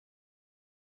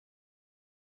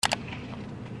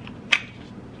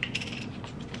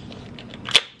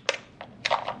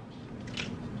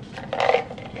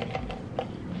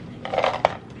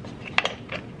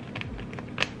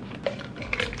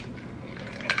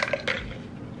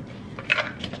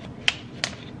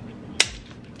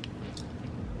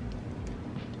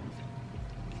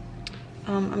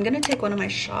I'm gonna take one of my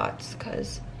shots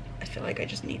because I feel like I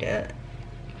just need it.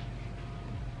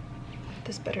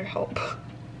 This better help.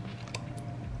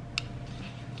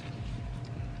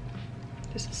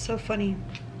 This is so funny.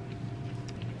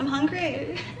 I'm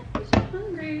hungry. I'm so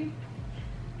hungry.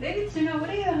 Baby tuna, what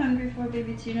are you hungry for,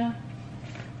 baby tuna?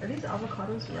 Are these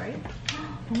avocados right?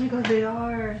 Oh my god, they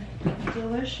are.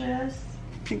 Delicious.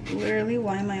 Like, literally,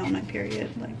 why am I on my period?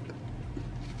 Like,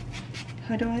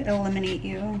 how do I eliminate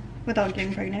you without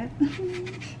getting pregnant?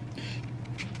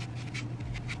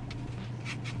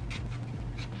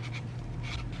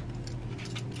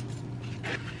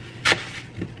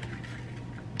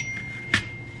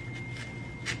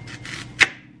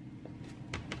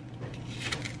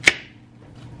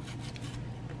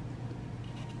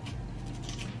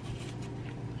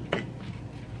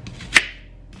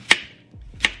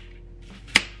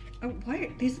 Oh, why are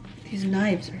these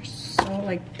knives are so,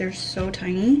 like, they're so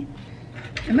tiny.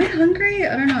 Am I hungry?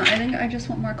 I don't know. I think I just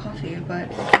want more coffee, but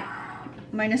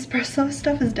my Nespresso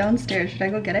stuff is downstairs. Should I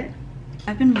go get it?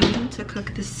 I've been meaning to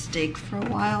cook this steak for a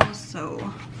while, so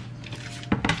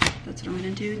that's what I'm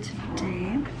gonna do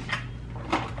today.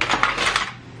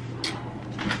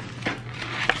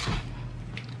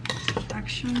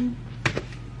 Action.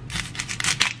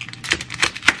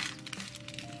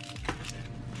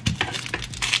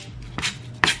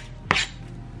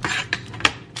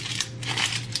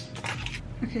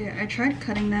 Okay, I tried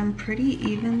cutting them pretty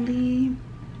evenly,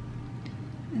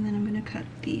 and then I'm gonna cut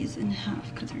these in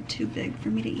half because they're too big for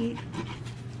me to eat.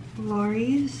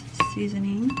 Lori's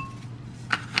seasoning,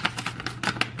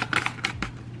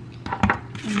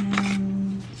 and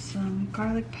then some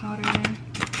garlic powder,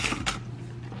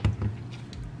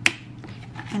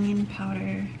 onion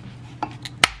powder.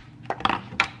 I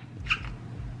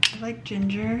like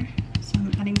ginger, so I'm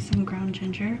adding some ground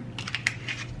ginger.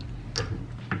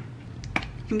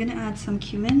 I'm gonna add some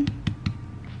cumin,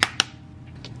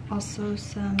 also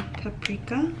some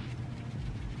paprika,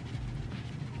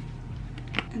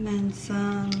 and then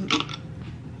some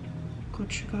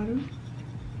gochugaru.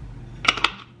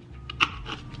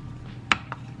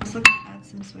 Also gonna add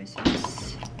some soy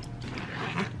sauce.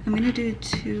 I'm gonna do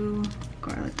 2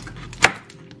 garlic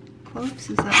cloves,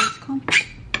 is that what it's called?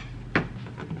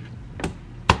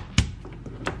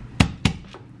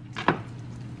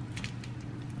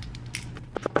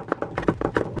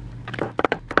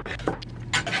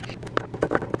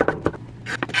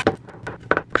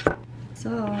 So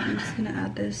I'm just gonna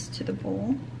add this to the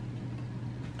bowl.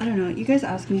 I don't know, you guys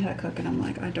ask me how to cook and I'm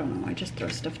like, I don't know, I just throw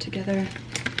stuff together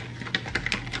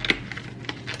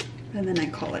and then I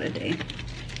call it a day.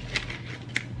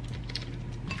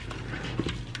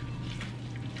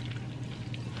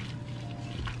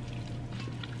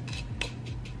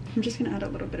 I'm just gonna add a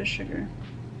little bit of sugar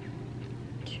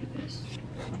to this.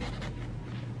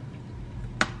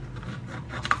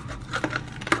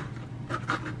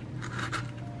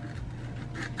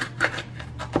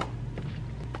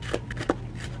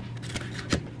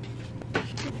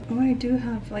 Oh, I do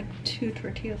have like 2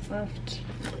 tortillas left.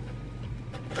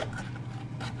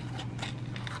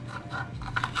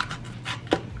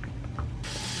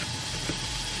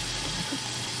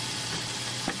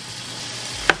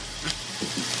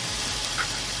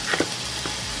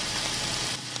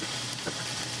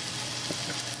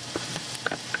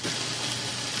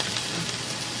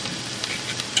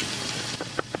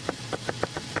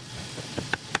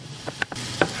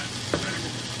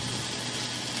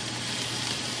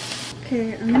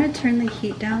 Okay, I'm gonna turn the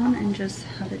heat down and just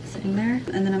have it sitting there.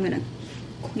 And then I'm gonna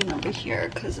clean over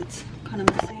here because it's kind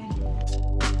of messy.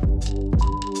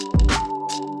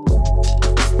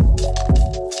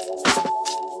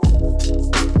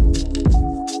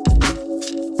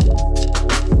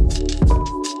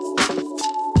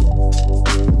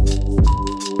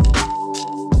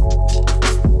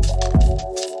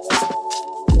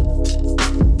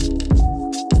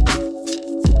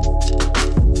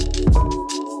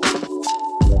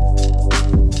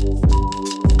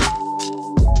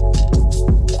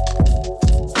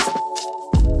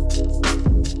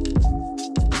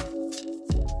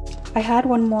 I had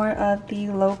one more of the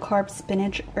low-carb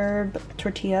spinach herb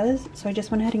tortillas, so I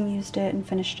just went ahead and used it and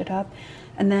finished it up.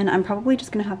 And then I'm probably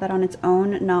just gonna have that on its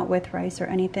own, not with rice or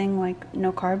anything, like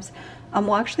no carbs.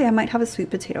 Well, actually, I might have a sweet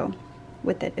potato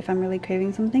with it if I'm really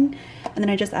craving something. And then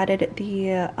I just added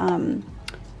the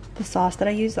sauce that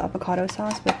I use, the avocado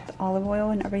sauce with olive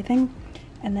oil and everything.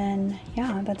 And then,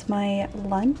 yeah, that's my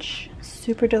lunch.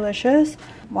 Super delicious.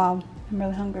 Wow, I'm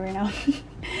really hungry right now.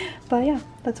 But yeah,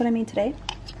 that's what I made today.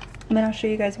 And then I'll show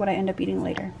you guys what I end up eating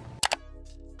later.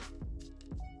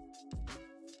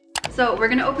 So we're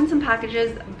gonna open some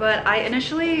packages, but I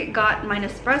initially got my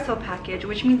Nespresso package,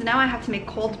 which means now I have to make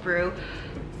cold brew.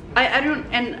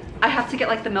 And I have to get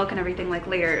like the milk and everything, like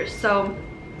layers. So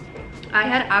I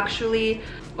had actually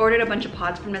ordered a bunch of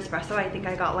pods from Nespresso. I think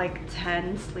I got like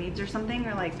 10 sleeves or something,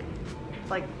 or like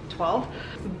 12,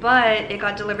 but it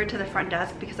got delivered to the front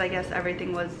desk because I guess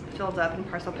everything was filled up in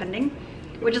parcel pending,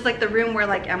 which is like the room where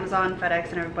like Amazon, FedEx,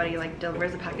 and everybody like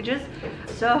delivers the packages.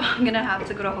 So I'm gonna have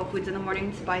to go to Whole Foods in the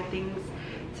morning to buy things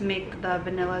to make the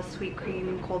vanilla sweet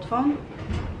cream cold foam.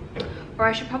 Or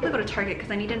I should probably go to Target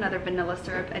because I need another vanilla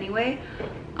syrup anyway.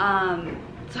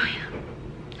 So yeah.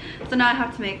 So now I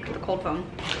have to make the cold foam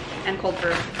and cold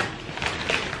brew,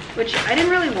 which I didn't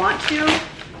really want to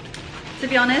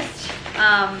be honest,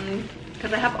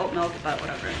 because I have oat milk, but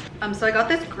whatever. So I got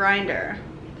this grinder.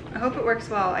 I hope it works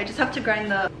well. I just have to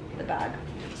grind the bag.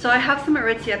 So I have some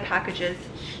aritzia packages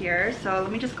here. So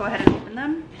let me just go ahead and open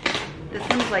them. This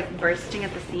one's like bursting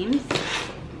at the seams.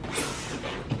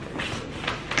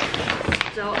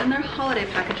 Still in their holiday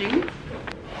packaging.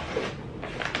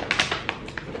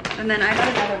 And then I got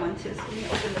another one too, so let me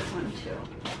open this one too.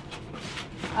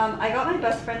 I got my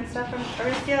best friend stuff from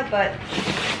Aritzia, but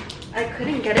I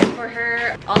couldn't get it for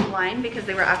her online because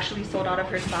they were actually sold out of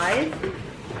her size.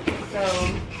 So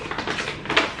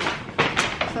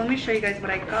let me show you guys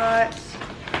what I got.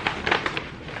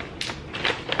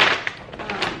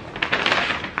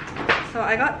 So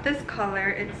I got this color.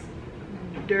 It's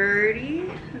dirty.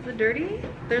 Is it dirty?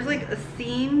 There's like a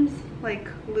seams like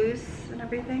loose and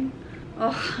everything.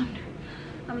 Oh,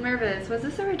 I'm nervous. Was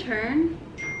this a return?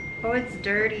 Oh, it's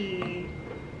dirty.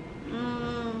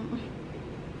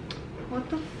 What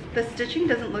the stitching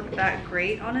doesn't look that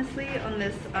great, honestly, on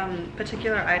this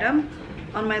particular item.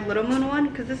 On my Little Moon one,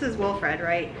 because this is Wilfred,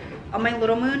 right? On my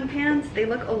Little Moon pants, they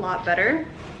look a lot better,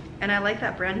 and I like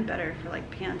that brand better for like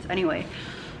pants anyway.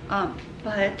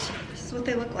 But this is what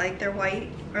they look like. They're white,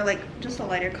 or like just a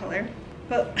lighter color.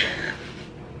 But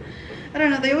I don't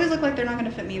know, they always look like they're not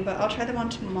gonna fit me, but I'll try them on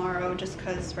tomorrow just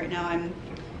because right now I'm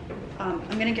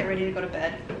gonna get ready to go to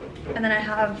bed. And then I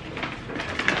have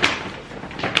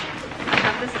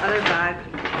this other bag.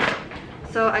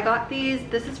 So I got these.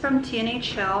 This is from TNH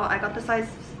Chill. I got the size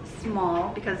small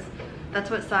because that's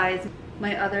what size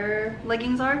my other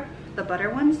leggings are, the butter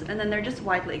ones, and then they're just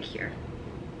wide leg here.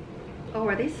 Oh,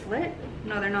 are they slit?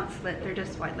 No, they're not slit, they're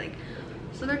just wide leg.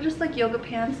 So they're just like yoga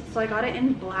pants. So I got it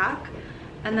in black,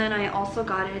 and then I also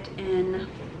got it in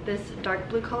this dark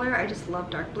blue color. I just love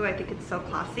dark blue. I think it's so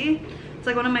classy. It's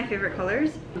like one of my favorite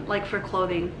colors, like for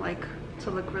clothing, like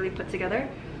to look really put together.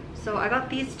 So I got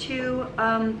these two.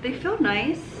 They feel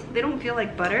nice. They don't feel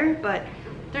like butter, but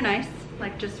they're nice,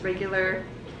 like just regular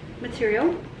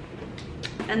material.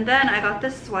 And then I got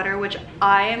this sweater, which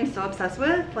I am so obsessed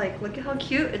with. Like, look at how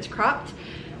cute. It's cropped,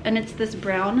 and it's this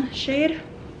brown shade.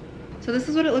 So this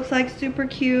is what it looks like. Super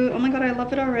cute. Oh my god, I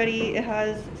love it already. It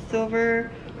has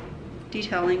silver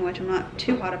detailing, which I'm not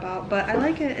too hot about, but I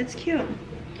like it. It's cute.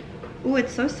 Ooh,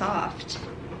 it's so soft.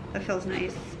 That feels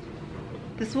nice.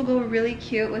 This will go really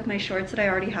cute with my shorts that I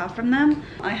already have from them.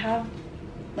 I have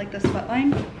like the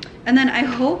sweatline. And then I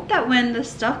hope that when the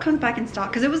stuff comes back in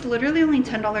stock, because it was literally only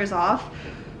 $10 off,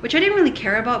 which I didn't really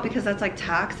care about because that's like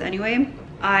tax anyway.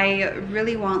 I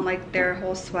really want like their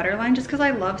whole sweater line just because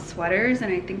I love sweaters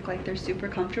and I think like they're super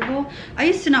comfortable. I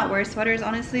used to not wear sweaters,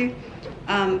 honestly,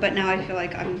 but now I feel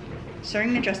like I'm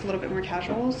starting to dress a little bit more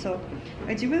casual, so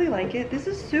I do really like it. This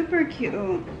is super cute.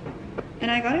 And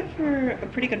I got it for a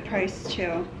pretty good price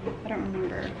too. I don't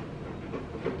remember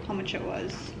how much it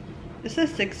was. This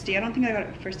says 60. I don't think I got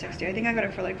it for 60. I think I got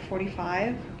it for like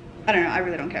 45. I don't know. I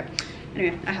really don't care.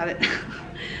 Anyway, I have it.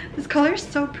 This color is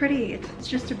so pretty. It's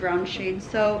just a brown shade.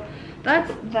 So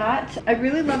that's that. I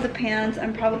really love the pants.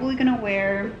 I'm probably going to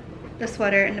wear the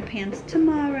sweater and the pants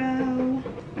tomorrow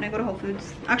when I go to Whole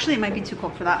Foods. Actually, it might be too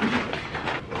cold for that.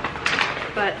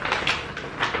 But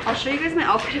I'll show you guys my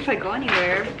outfit if I go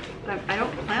anywhere. But I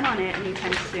don't plan on it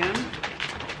anytime soon.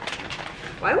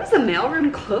 Why was the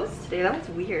mailroom closed today? That was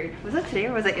weird. Was that today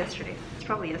or was that yesterday? It's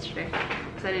probably yesterday.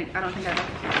 Because I don't think I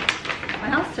left my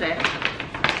house today.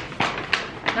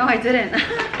 No, I didn't.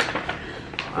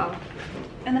 Wow.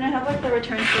 And then I have like the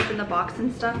return slip in the box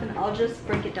and stuff, and I'll just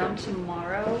break it down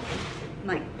tomorrow and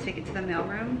like take it to the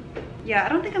mailroom. Yeah, I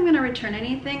don't think I'm gonna return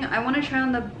anything. I want to try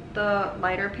on the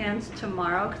lighter pants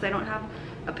tomorrow because I don't have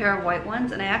a pair of white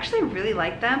ones, and I actually really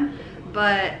like them,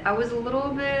 but I was a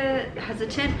little bit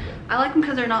hesitant. I like them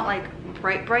because they're not like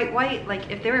bright white.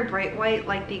 Like if they were bright white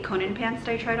like the Conan pants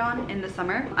that I tried on in the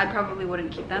summer, I probably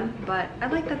wouldn't keep them, but I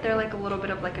like that they're like a little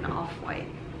bit of like an off-white.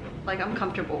 Like I'm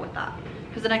comfortable with that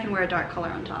because then I can wear a dark color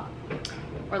on top.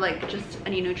 or like just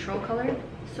any neutral color.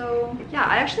 So yeah,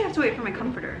 I actually have to wait for my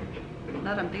comforter.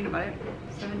 Now that I'm thinking about it,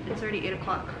 it's already 8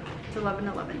 o'clock. It's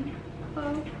 11:11.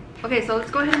 Oh. Okay, so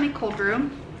let's go ahead and make cold brew,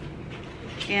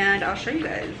 and I'll show you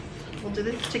guys. We'll do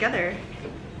this together.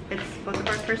 It's both of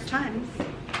our first times.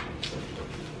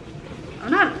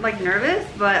 I'm not like nervous,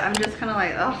 but I'm just kind of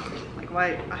like, oh, like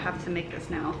why I have to make this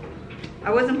now.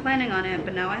 I wasn't planning on it,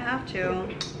 but now I have to.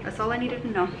 That's all I needed to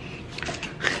know.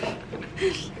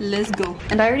 Let's go.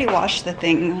 And I already washed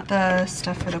the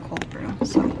stuff for the cold brew.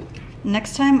 So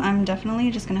next time I'm definitely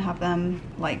just gonna have them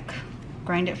like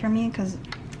grind it for me, because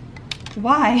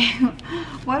why?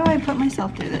 Why do I put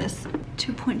myself through this?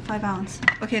 2.5 ounce.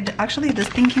 Okay, actually this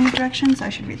thing came with directions. I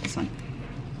should read this one.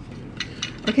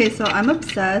 Okay, so I'm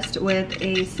obsessed with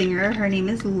a singer. Her name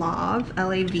is Lav,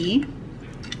 L-A-V.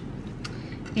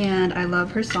 And I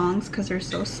love her songs because they're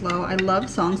so slow. I love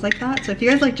songs like that. So if you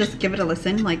guys like, just give it a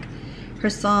listen. Like her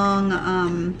song,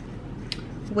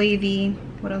 Wavy.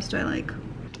 What else do I like?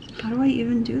 How do I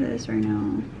even do this right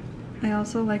now? I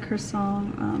also like her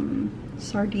song,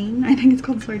 Sardine. I think it's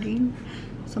called Sardine.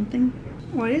 Something.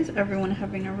 Why is everyone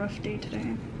having a rough day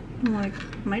today? I'm like,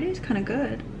 my day's kind of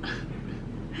good.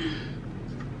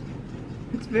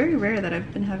 It's very rare that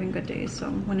I've been having good days. So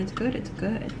when it's good, it's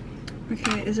good.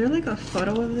 Okay, is there like a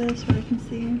photo of this where I can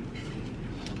see?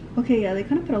 Okay, yeah, they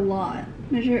kind of put a lot.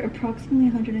 Measure approximately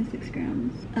 106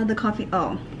 grams. Add the coffee.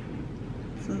 Oh,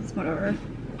 so it's whatever.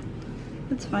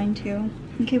 That's fine too.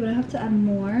 Okay, but I have to add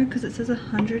more because it says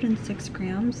 106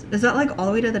 grams. Is that like all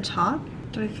the way to the top?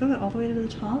 Do I fill it all the way to the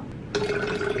top?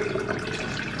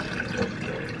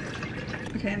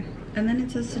 Okay, and then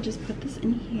it says to just put this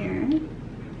in here.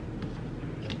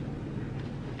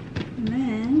 And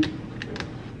then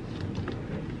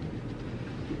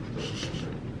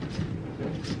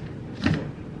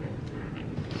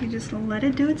you just let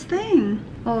it do its thing.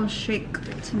 Oh, shake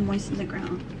to moisten the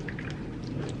ground.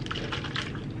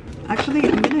 Actually,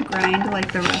 I'm gonna grind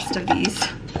like the rest of these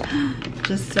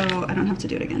just so I don't have to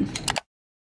do it again.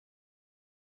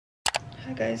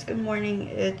 Hi guys, good morning.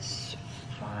 It's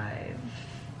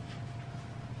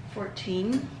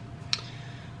 5:14.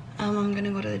 I'm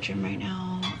gonna go to the gym right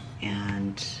now,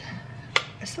 and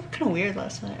I slept kind of weird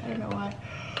last night. I don't know why.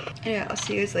 Yeah, I'll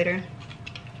see you guys later.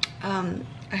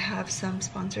 I have some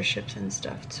sponsorships and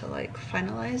stuff to like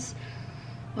finalize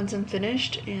once I'm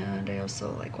finished, and I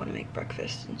also like want to make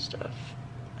breakfast and stuff,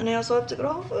 and I also have to go to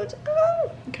Whole Foods. Ah!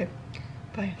 Okay,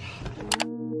 bye.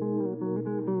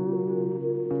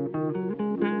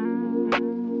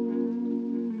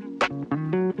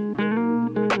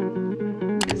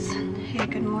 Hey,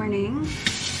 good morning.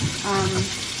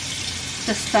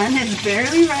 The sun is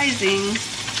barely rising.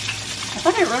 I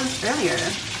thought it rose earlier.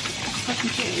 I'm so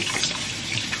confused.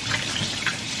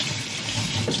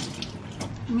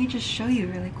 Let me just show you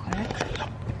really quick.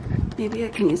 Maybe I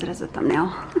can use it as a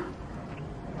thumbnail.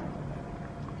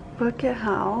 Look at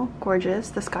how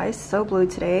gorgeous. The sky is so blue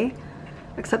today,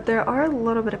 except there are a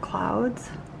little bit of clouds,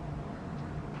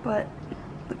 but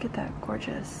look at that,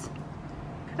 gorgeous.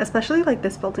 Especially like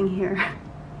this building here.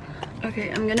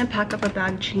 Okay, I'm gonna pack up a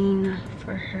bag chain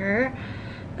for her,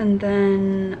 and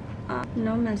then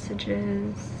no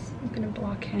messages. I'm gonna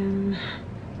block him.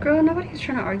 Girl, nobody's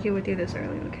trying to argue with you this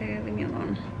early, okay? Leave me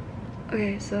alone.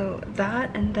 Okay, so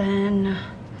that, and then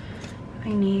I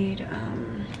need,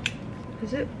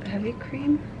 is it heavy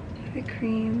cream? Heavy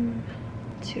cream,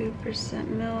 2%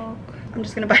 milk. I'm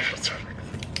just gonna buy from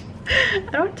Starbucks.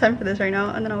 I don't have time for this right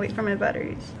now, and then I'll wait for my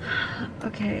batteries.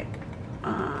 Okay,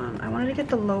 I wanted to get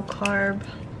the low carb,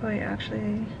 oh yeah,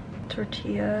 actually,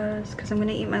 tortillas, because I'm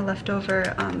gonna eat my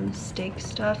leftover steak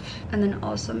stuff, and then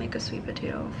also make a sweet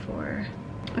potato for...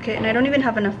 Okay, and I don't even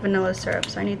have enough vanilla syrup,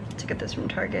 so I need to get this from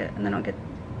Target, and then I'll get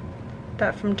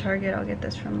that from Target. I'll get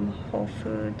this from Whole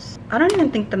Foods. I don't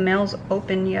even think the mail's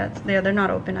open yet. Yeah, they're not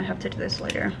open. I have to do this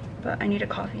later, but I need a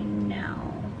coffee now.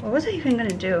 What was I even gonna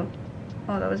do?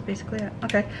 Oh, that was basically it.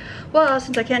 Okay, well,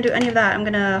 since I can't do any of that, I'm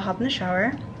gonna hop in the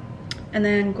shower and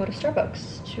then go to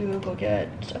Starbucks to go get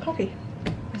a coffee,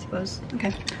 I suppose.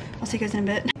 Okay, I'll see you guys in a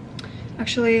bit.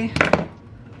 Actually,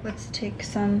 let's take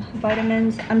some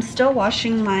vitamins. I'm still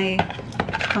washing my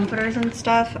comforters and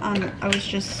stuff. I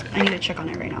need to check on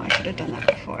it right now. I should have done that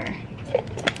before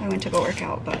I went to go work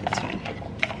out, but it's fine.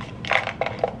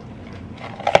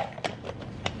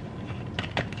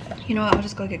 You know what, I'll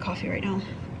just go get coffee right now.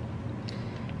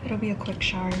 It'll be a quick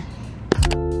shower.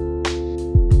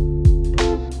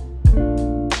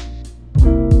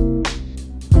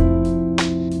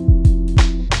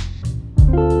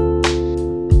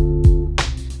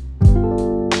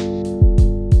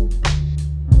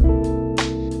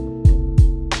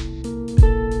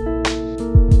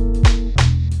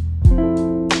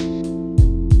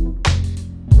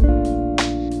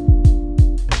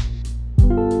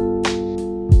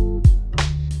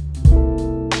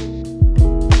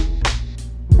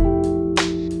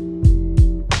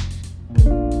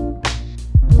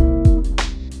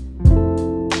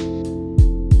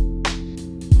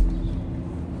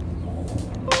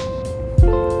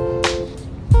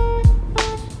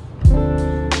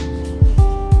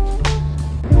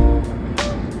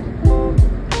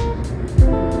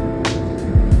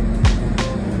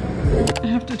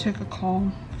 take a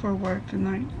call for work in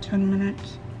like 10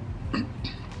 minutes.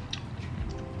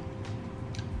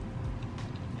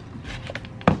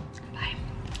 Bye.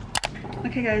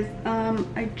 Okay guys,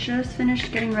 I just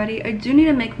finished getting ready. I do need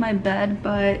to make my bed,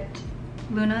 but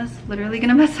Luna's literally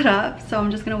gonna mess it up, so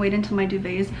I'm just gonna wait until my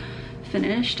duvet's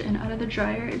finished and out of the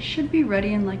dryer. It should be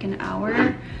ready in like an hour,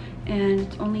 and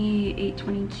it's only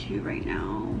 8:22 right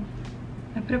now.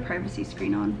 I put a privacy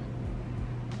screen on,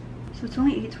 so it's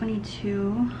only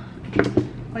 8:22.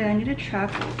 Oh yeah, I need to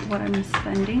track what I'm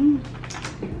spending.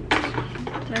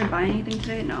 Did I buy anything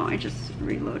today? No, I just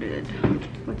reloaded.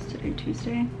 What's today?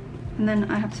 Tuesday? And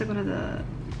then I have to go to the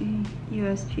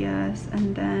USPS,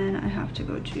 and then I have to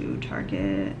go to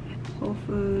Target, Whole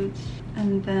Foods,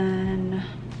 and then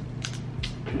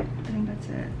I think that's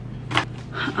it.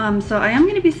 So I am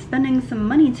going to be spending some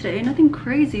money today. Nothing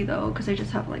crazy though, because I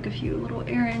just have like a few little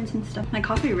errands and stuff. My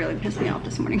coffee really pissed me off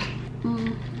this morning.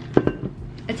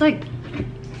 It's like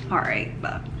alright,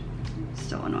 but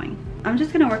still annoying. I'm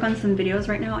just gonna work on some videos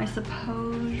right now, I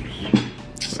suppose.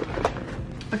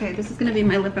 Okay, this is gonna be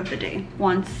my lip of the day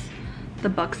once the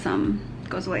buxom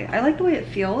goes away. I like the way it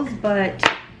feels, but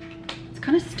it's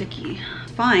kind of sticky.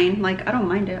 It's fine, like I don't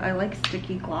mind it. I like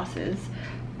sticky glosses,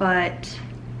 but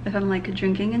if I'm like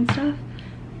drinking and stuff,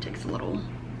 it takes a little,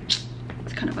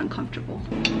 it's kind of uncomfortable.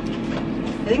 I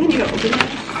think I need to open it.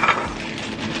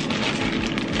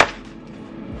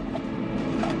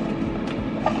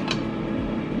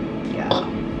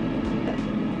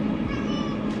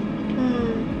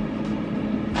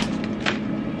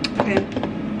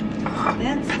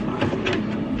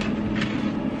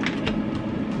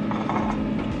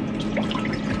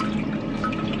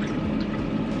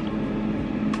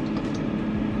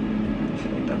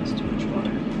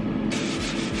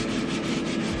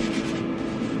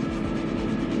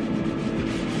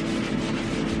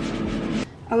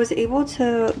 I was able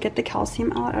to get the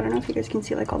calcium out. I don't know if you guys can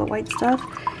see like all the white stuff.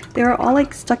 They were all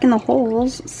like stuck in the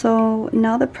holes. So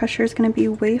now the pressure is going to be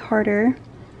way harder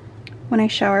when I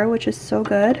shower, which is so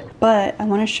good. But I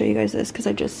want to show you guys this because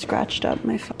I just scratched up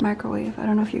my microwave. I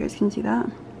don't know if you guys can see that.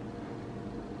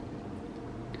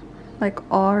 Like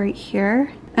all right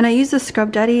here. And I use the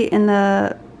Scrub Daddy in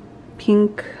the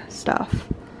pink stuff.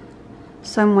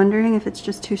 So I'm wondering if it's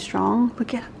just too strong.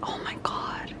 Look at, oh my god.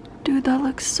 Dude, that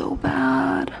looks so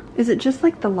bad. Is it just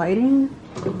like the lighting?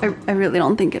 I really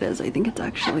don't think it is. I think it's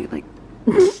actually like,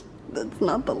 that's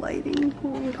not the lighting. Oh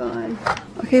my god.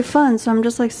 Okay, fun. So I'm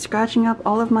just like scratching up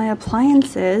all of my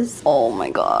appliances. Oh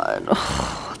my god.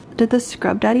 Did the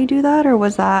Scrub Daddy do that, or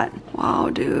was that?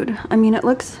 Wow, dude. I mean, it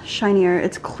looks shinier.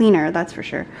 It's cleaner, that's for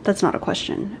sure. That's not a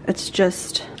question. It's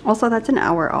just, also that's an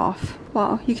hour off.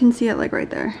 Wow, you can see it like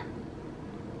right there.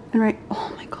 And right,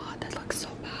 oh my god, that looks so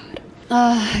bad.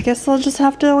 I guess I'll just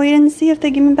have to wait and see if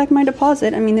they give me back my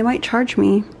deposit. I mean, they might charge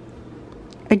me.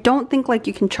 I don't think like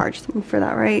you can charge them for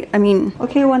that, right? I mean,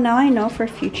 okay, well now I know for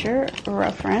future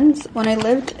reference. When I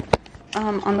lived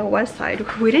on the west side,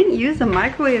 we didn't use a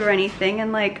microwave or anything,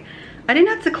 and like I didn't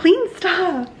have to clean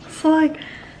stuff. So like,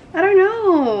 I don't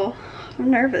know. I'm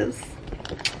nervous.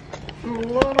 I'm a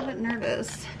little bit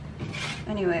nervous.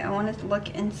 Anyway, I wanted to look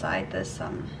inside this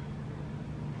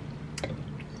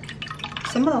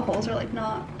some of the holes are like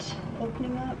not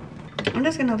opening up. I'm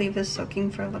just gonna leave this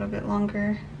soaking for a little bit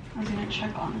longer. I'm gonna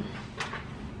check on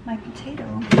my potato.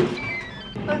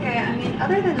 Okay, I mean,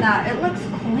 other than that, it looks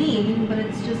clean, but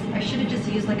it's just, I should have just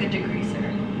used like a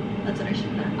degreaser. That's what I should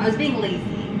have done. I was being lazy.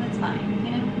 That's fine,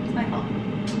 you know, it's my fault.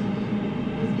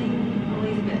 I was being a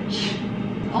lazy bitch.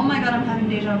 Oh my god, I'm having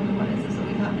deja vu. What is this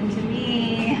always happened to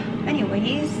me?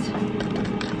 Anyways.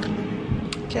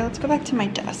 Okay, let's go back to my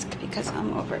desk because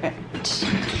I'm over it.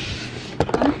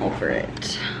 I'm over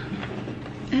it.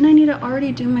 And I need to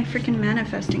already do my freaking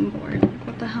manifesting board. Like,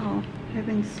 what the hell? I've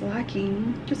been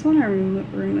slacking. Just want to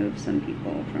remove some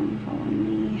people from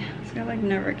following me. This guy like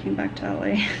never came back to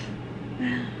LA.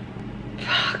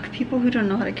 Fuck, people who don't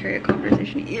know how to carry a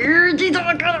conversation. Did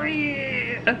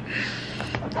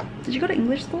you go to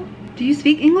English school? Do you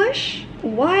speak English?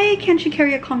 Why can't you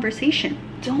carry a conversation?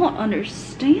 Don't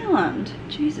understand.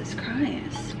 Jesus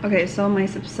Christ. Okay, so my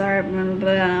subbies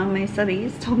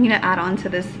told me to add on to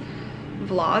this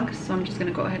vlog, so I'm just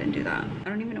gonna go ahead and do that. I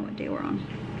don't even know what day we're on.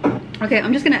 Okay,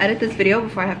 I'm just gonna edit this video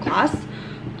before I have class.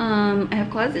 I have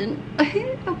class in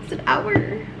almost an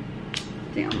hour.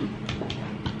 Damn.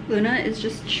 Luna is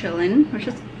just chilling, which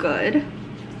is good.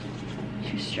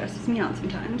 She stresses me out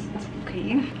sometimes. It's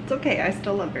okay. It's okay, I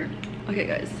still love her. Okay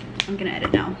guys, I'm gonna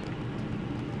edit now.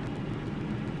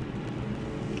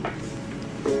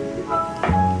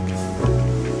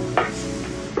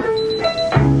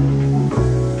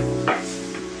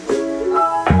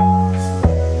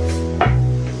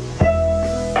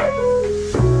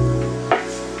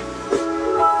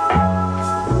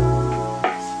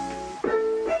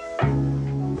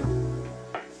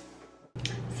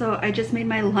 So I just made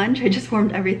my lunch. I just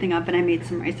warmed everything up and I made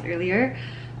some rice earlier.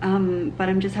 But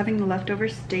I'm just having the leftover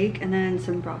steak and then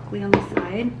some broccoli on the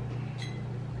side.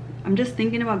 I'm just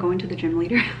thinking about going to the gym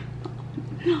later.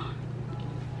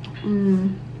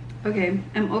 Okay,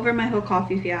 I'm over my whole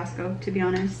coffee fiasco, to be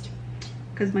honest,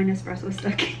 because my Nespresso is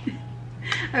stuck.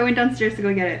 I went downstairs to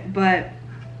go get it, but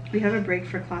we have a break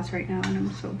for class right now and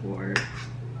I'm so bored.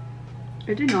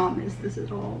 I did not miss this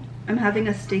at all. I'm having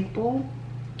a steak bowl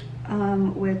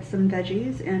with some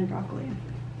veggies and broccoli.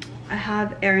 I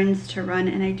have errands to run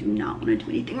and I do not want to do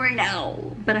anything right now,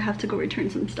 but I have to go return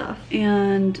some stuff.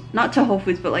 And not to Whole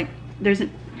Foods, but like there's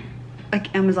an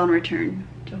Amazon return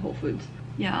to Whole Foods.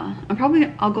 Yeah,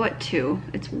 I'll go at 2.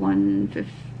 It's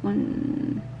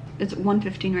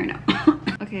 1:15 right now.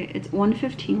 Okay, it's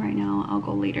 1:15 right now. I'll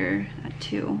go later at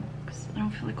 2 because I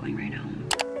don't feel like going right now.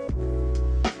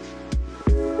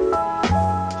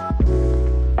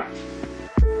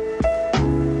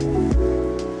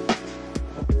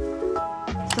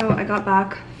 So I got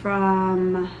back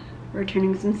from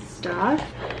returning some stuff,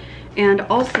 and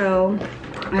also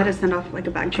I had to send off like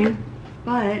a bag chain,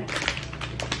 but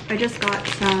I just got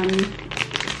some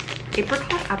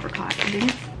apricot. I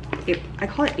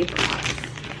call it apricots.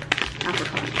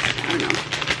 Apricots. I don't know.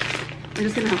 I'm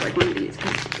just gonna have like one of these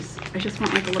because I just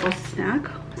want like a little snack.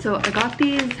 So I got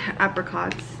these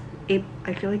apricots. I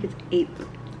feel like it's ape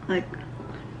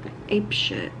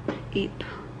shit. Ape.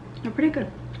 They're pretty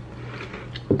good.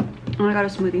 Oh, I got a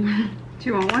smoothie. Do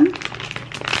you want one?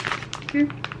 Here.